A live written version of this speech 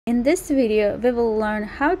In this video, we will learn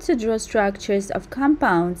how to draw structures of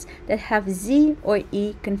compounds that have Z or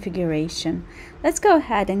E configuration. Let's go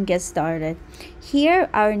ahead and get started. Here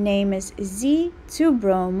our name is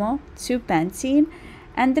Z2-bromo 2-pentene,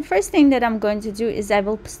 and the first thing that I'm going to do is I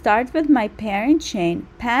will start with my parent chain.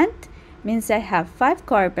 Pent means I have 5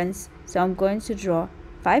 carbons, so I'm going to draw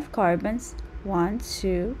 5 carbons, 1,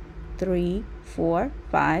 2, 3, 4,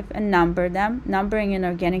 5, and number them. Numbering in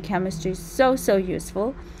organic chemistry is so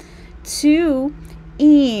useful. 2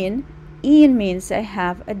 ene means I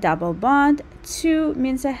have a double bond. 2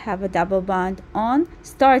 means I have a double bond on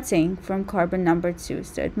starting from carbon number 2,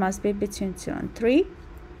 so it must be between 2 and 3.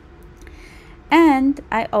 And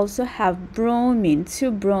I also have bromine,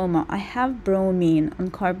 2-bromo. I have bromine on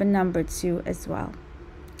carbon number 2 as well.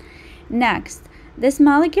 Next, this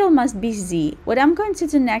molecule must be Z. What I'm going to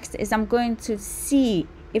do next is I'm going to see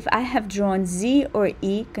if I have drawn Z or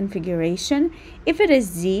E configuration. If it is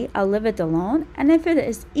Z, I'll leave it alone, and if it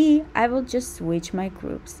is E, I will just switch my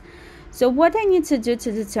groups. So what I need to do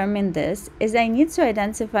to determine this is I need to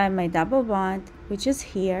identify my double bond, which is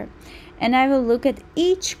here, and I will look at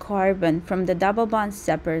each carbon from the double bond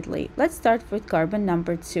separately. Let's start with carbon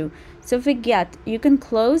number 2. So forget, you can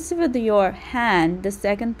close with your hand the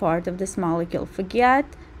second part of this molecule. Forget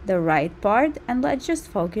the right part and let's just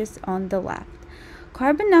focus on the left.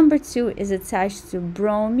 Carbon number 2 is attached to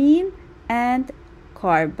bromine and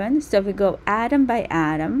carbon. So we go atom by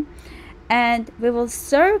atom, and we will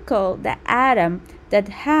circle the atom that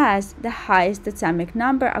has the highest atomic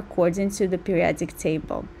number according to the periodic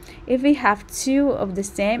table. If we have 2 of the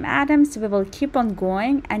same atoms, we will keep on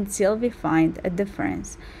going until we find a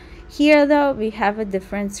difference. Here though, we have a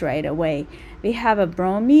difference right away. We have a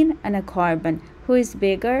bromine and a carbon. Who is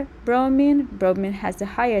bigger? Bromine. Bromine has a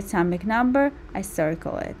higher atomic number. I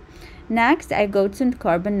circle it. Next, I go to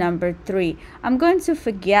carbon number 3. I'm going to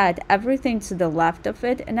forget everything to the left of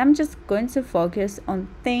it, and I'm just going to focus on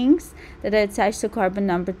things that are attached to carbon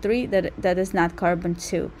number 3 that is not carbon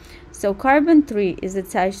 2. So carbon 3 is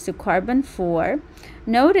attached to carbon 4.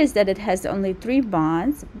 Notice that it has only 3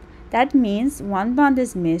 bonds. That means 1 bond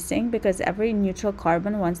is missing because every neutral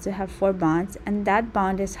carbon wants to have 4 bonds, and that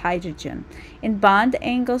bond is hydrogen. In bond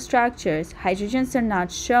angle structures, hydrogens are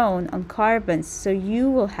not shown on carbons, so you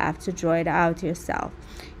will have to draw it out yourself.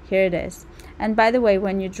 Here it is. And by the way,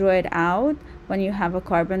 when you draw it out, when you have a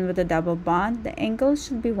carbon with a double bond, the angle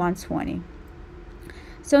should be 120.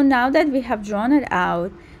 So now that we have drawn it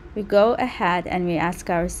out, we go ahead and we ask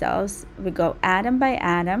ourselves, we go atom by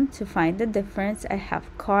atom to find the difference. I have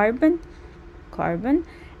carbon, carbon,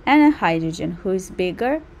 and a hydrogen. Who is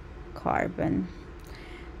bigger? Carbon.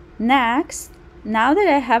 Next, now that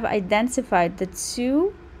I have identified the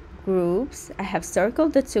 2 groups, I have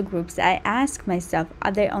circled the 2 groups, I ask myself,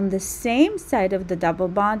 are they on the same side of the double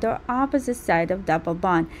bond or opposite side of double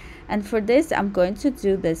bond? And for this, I'm going to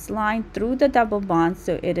do this line through the double bond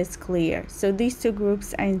so it is clear. So these 2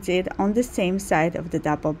 groups are indeed on the same side of the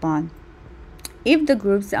double bond. If the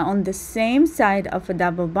groups are on the same side of a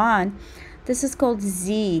double bond, this is called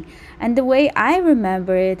Z. And the way I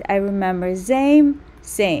remember it, I remember same.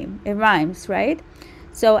 It rhymes, right?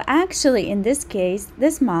 So actually, in this case,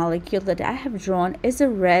 this molecule that I have drawn is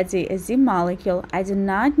already a Z molecule. I do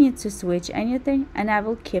not need to switch anything, and I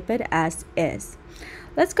will keep it as is.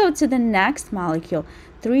 Let's go to the next molecule,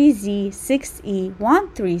 3Z 6E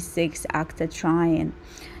 136 octatriene.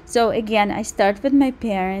 So again, I start with my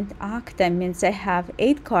parent. Octa means I have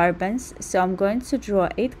 8 carbons, so I'm going to draw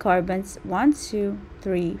 8 carbons, 1, 2,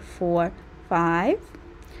 3, 4, 5,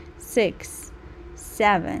 6,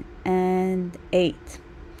 7, and 8.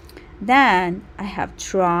 Then I have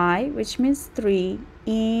tri, which means 3.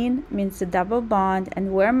 Ene means a double bond,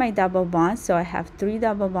 and where are my double bonds? So I have 3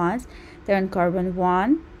 double bonds. They're on carbon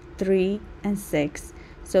 1, 3, and 6.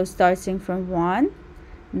 So starting from 1,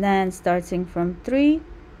 then starting from 3,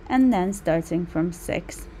 and then starting from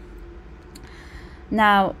 6.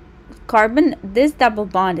 Now, carbon, this double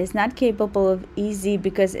bond is not capable of EZ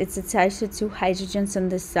because it's attached to 2 hydrogens on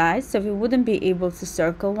this side, so we wouldn't be able to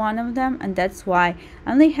circle one of them, and that's why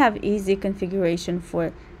I only have EZ configuration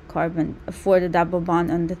for carbon, for the double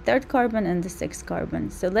bond on the 3rd carbon and the 6th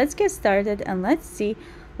carbon. So let's get started and let's see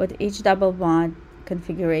what each double bond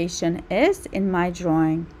configuration is in my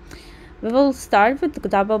drawing. We will start with the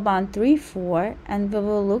double bond 3, 4, and we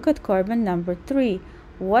will look at carbon number 3.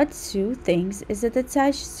 What 2 things is it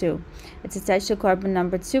attached to? It's attached to carbon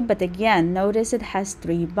number 2, but again, notice it has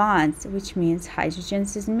 3 bonds, which means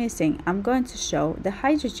hydrogens is missing. I'm going to show the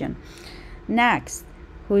hydrogen. Next,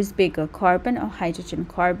 who is bigger, carbon or hydrogen?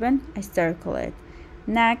 Carbon, I circle it.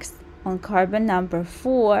 Next, on carbon number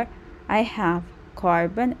 4, I have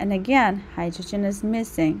carbon, and again hydrogen is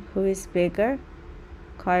missing. Who is bigger?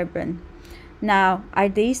 Carbon. Now, are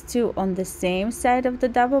these two on the same side of the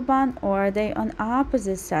double bond, or are they on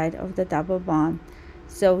opposite side of the double bond?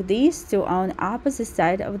 So these two are on opposite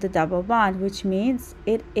side of the double bond, which means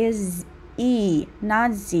it is E,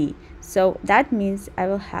 not Z. So that means I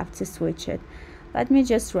will have to switch it. Let me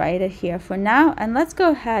just write it here for now, and let's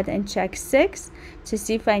go ahead and check 6 to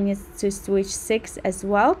see if I need to switch 6 as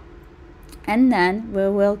well, and then we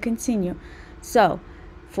will continue. So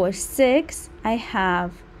for 6 I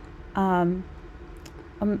have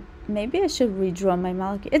maybe I should redraw my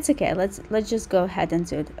molecule. It's okay, let's just go ahead and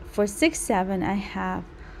do it. For 6, 7 I have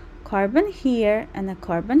carbon here and a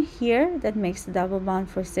carbon here. That makes the double bond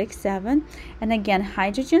for 6, 7. And again,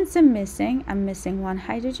 hydrogens are missing. I'm missing one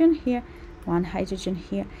hydrogen here, one hydrogen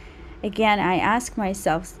here. Again, I ask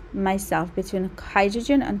myself between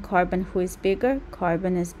hydrogen and carbon, who is bigger?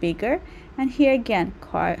 Carbon is bigger. And here again,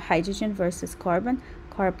 hydrogen versus carbon,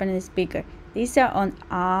 carbon is bigger. These are on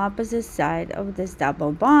opposite side of this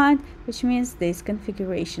double bond, which means this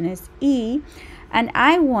configuration is E. And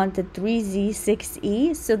I want the 3Z,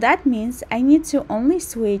 6E, so that means I need to only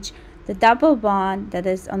switch the double bond that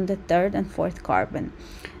is on the 3rd and 4th carbon.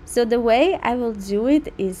 So the way I will do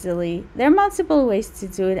it easily, there are multiple ways to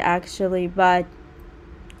do it actually, but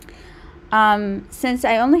since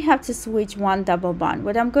I only have to switch one double bond,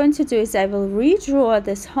 what I'm going to do is I will redraw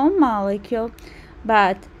this whole molecule,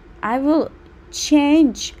 but I will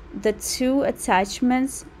change the 2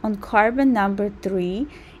 attachments on carbon number 3,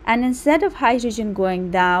 and instead of hydrogen going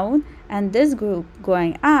down and this group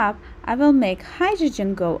going up, I will make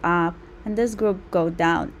hydrogen go up and this group go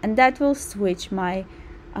down, and that will switch my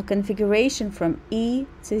configuration from E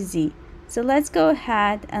to Z. So let's go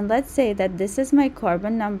ahead and let's say that this is my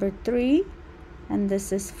carbon number 3 and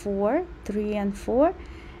this is 4, 3 and 4.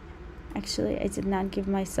 Actually, I did not give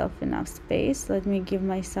myself enough space. Let me give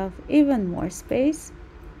myself even more space.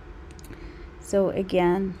 So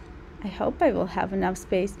again, I hope I will have enough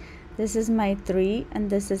space. This is my 3 and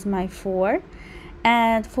this is my 4.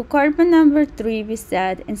 And for carbon number 3, we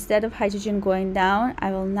said instead of hydrogen going down,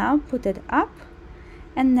 I will now put it up.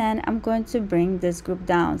 And then I'm going to bring this group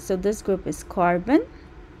down. So this group is carbon.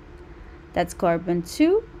 That's carbon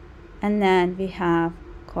 2. And then we have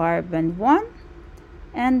carbon 1.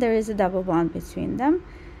 And there is a double bond between them,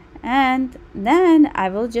 and then I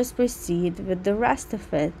will just proceed with the rest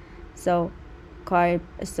of it. So I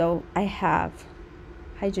have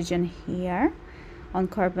hydrogen here on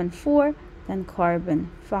carbon 4, then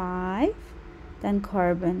carbon 5, then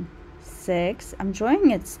carbon 6. I'm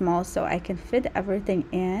drawing it small so I can fit everything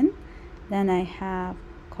in. Then I have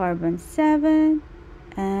carbon 7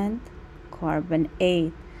 and carbon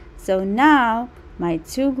 8. So now my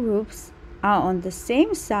 2 groups are on the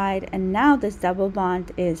same side, and now this double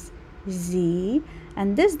bond is Z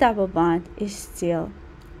and this double bond is still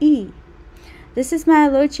E. This is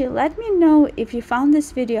Mayya. Let me know if you found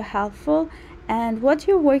this video helpful and what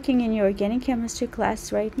you're working in your organic chemistry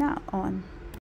class right now on.